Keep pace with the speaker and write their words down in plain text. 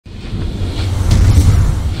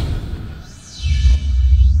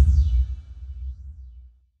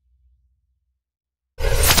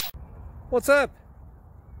What's up?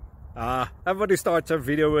 Everybody starts their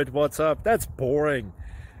video with what's up. That's boring.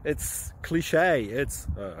 It's cliche. It's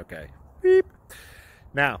okay. Beep.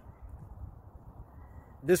 Now,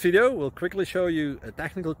 this video will quickly show you a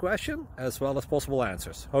technical question as well as possible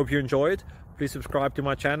answers. Hope you enjoy it. Please subscribe to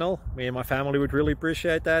my channel. Me and my family would really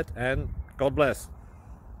appreciate that, and God bless.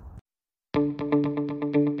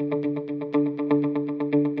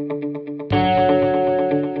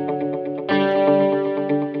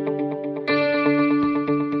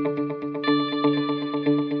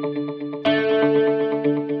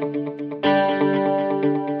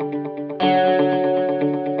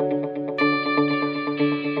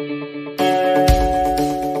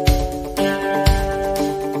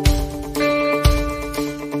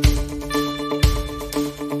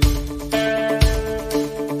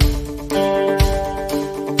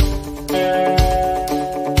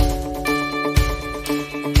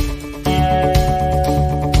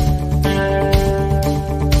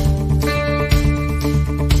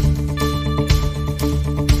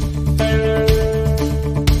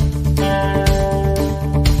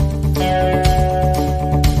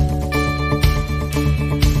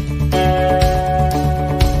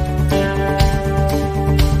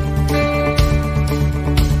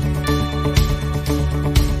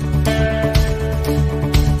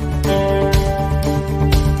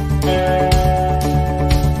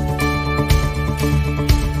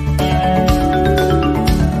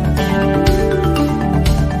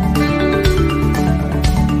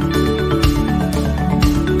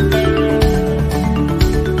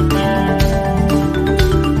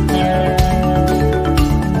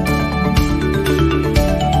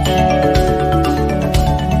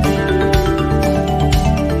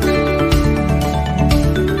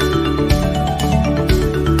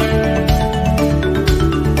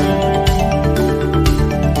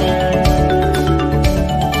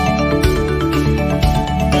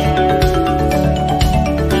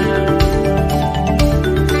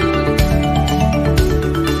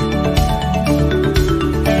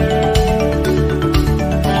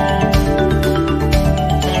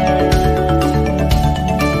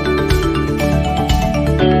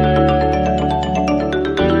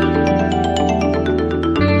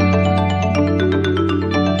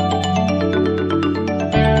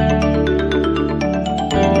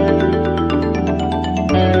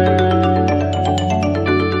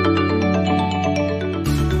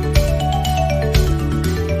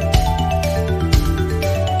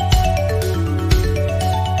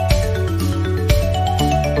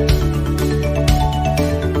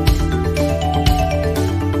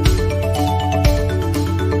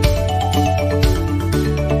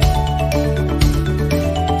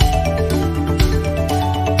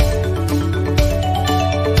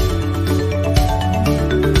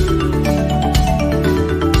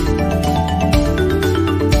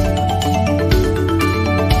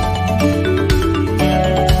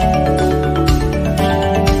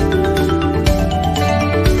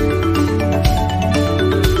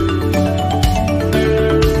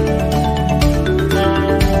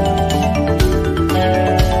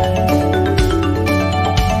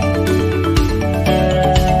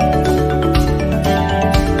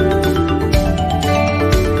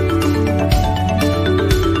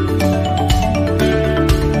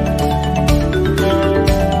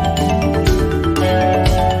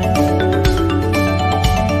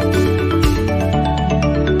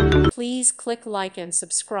 Please click like and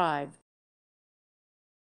subscribe.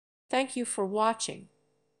 Thank you for watching.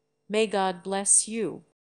 May God bless you.